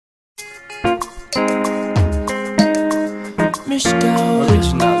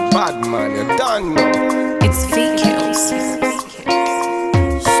Original bad man, you done know. It's Recounts.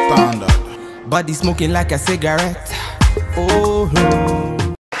 Standard. Body smoking like a cigarette. Oh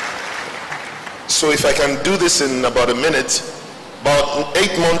no. So if I can do this in about a minute, about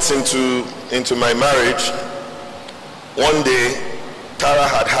 8 months into my marriage, one day Tara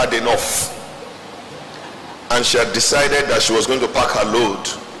had had enough, and she had decided that she was going to pack her load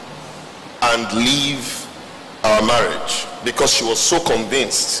and leave our marriage because she was so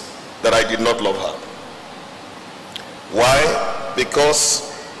convinced that I did not love her. Why? Because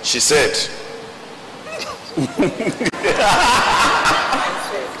she said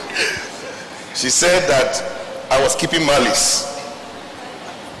she said that I was keeping malice,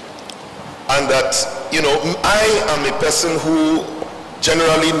 and that, you know, I am a person who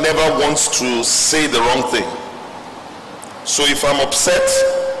generally never wants to say the wrong thing. So if I'm upset,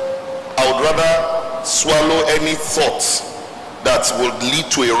 I would rather swallow any thought that would lead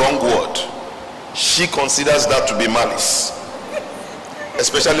to a wrong word. She considers that to be malice,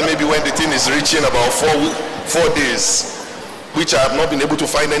 especially maybe when the thing is reaching about 4 days, which I have not been able to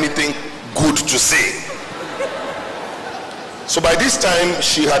find anything good to say. So by this time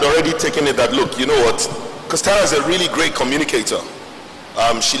she had already taken it that, look, you know what, because Tara is a really great communicator.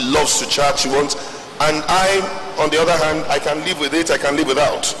 She loves to chat, she wants, and I, on the other hand, I can live with it, I can live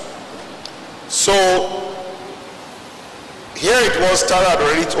without. So here it was, Tara had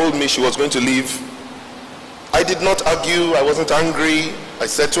already told me she was going to leave. I did not argue, I wasn't angry. I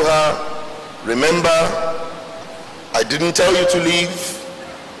said to her, remember, I didn't tell you to leave,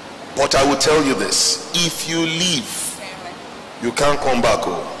 but I will tell you this: if you leave, you can't come back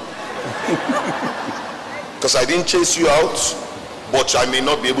home. Because I didn't chase you out, but I may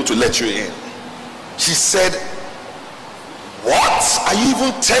not be able to let you in. She said, what? Are you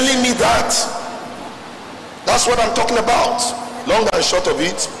even telling me that? That's what I'm talking about. Long and short of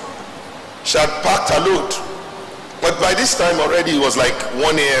it, she had packed her load. But by this time already it was like 1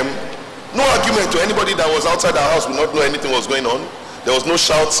 a.m. No argument to anybody that was outside the house would not know anything was going on. There was no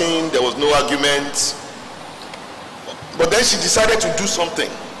shouting, there was no argument. But then she decided to do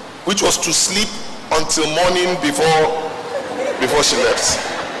something, which was to sleep until morning before she left.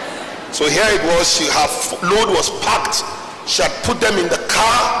 So here it was, her load was packed. She had put them in the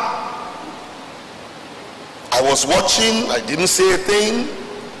car. I was watching, I didn't say a thing.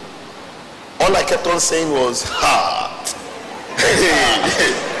 All I kept on saying was, ha.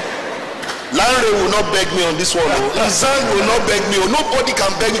 Hey. Larry will not beg me on this one. Izan will not beg me. Nobody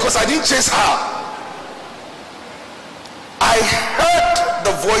can beg me because I didn't chase her. I heard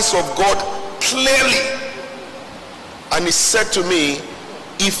the voice of God clearly, and he said to me,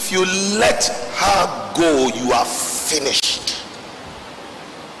 if you let her go, you are finished.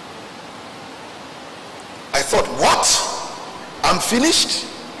 I thought, what? I'm finished?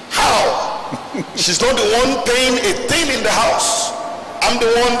 How? She's not the one paying a thing in the house. I'm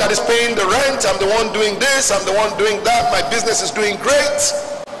the one that is paying the rent. I'm the one doing this. I'm the one doing that. My business is doing great.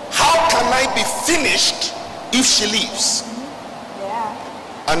 How can I be finished if she leaves?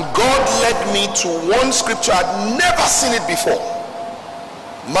 Yeah. And God led me to one scripture. I'd never seen it before.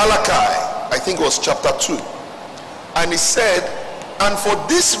 Malachi, I think it was chapter 2. And he said, and for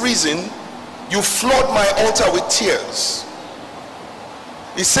this reason, you flood my altar with tears.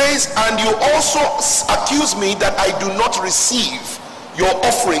 He says, and you also accuse me that I do not receive your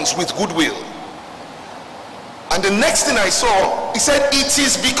offerings with goodwill. And the next thing I saw, he said, it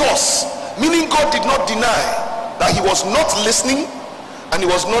is because, meaning God did not deny that he was not listening, and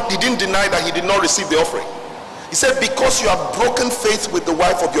he didn't deny that he did not receive the offering. He said, because you have broken faith with the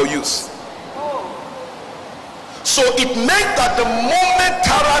wife of your youth. So it meant that the moment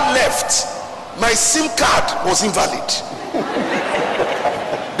Tara left, my SIM card was invalid.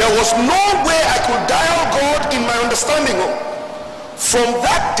 There was no way I could dial God in my understanding. From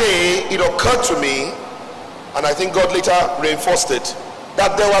that day, it occurred to me, and I think God later reinforced it,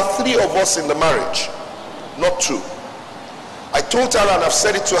 that there were 3 of us in the marriage, not 2. I told Tara, and I've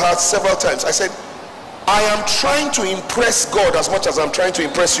said it to her several times, I said, I am trying to impress God as much as I'm trying to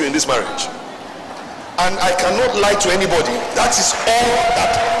impress you in this marriage. And I cannot lie to anybody. That is all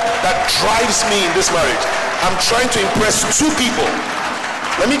that drives me in this marriage. I'm trying to impress 2 people.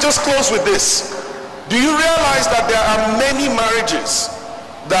 Let me just close with this. Do you realize that there are many marriages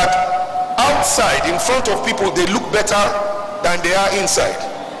that outside, in front of people, they look better than they are inside?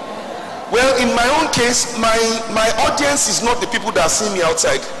 Well, in my own case, my audience is not the people that see me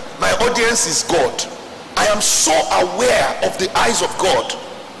outside. My audience is God. I am so aware of the eyes of God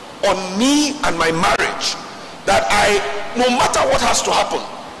on me and my marriage that no matter what has to happen,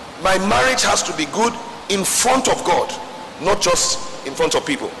 my marriage has to be good in front of God. not just in front of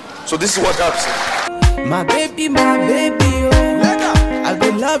people. So this is what happens. My baby, oh. I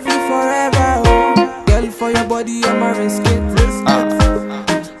will love you forever, oh. Girl, for your body, I'ma risk it.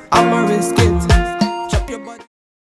 I'ma risk it.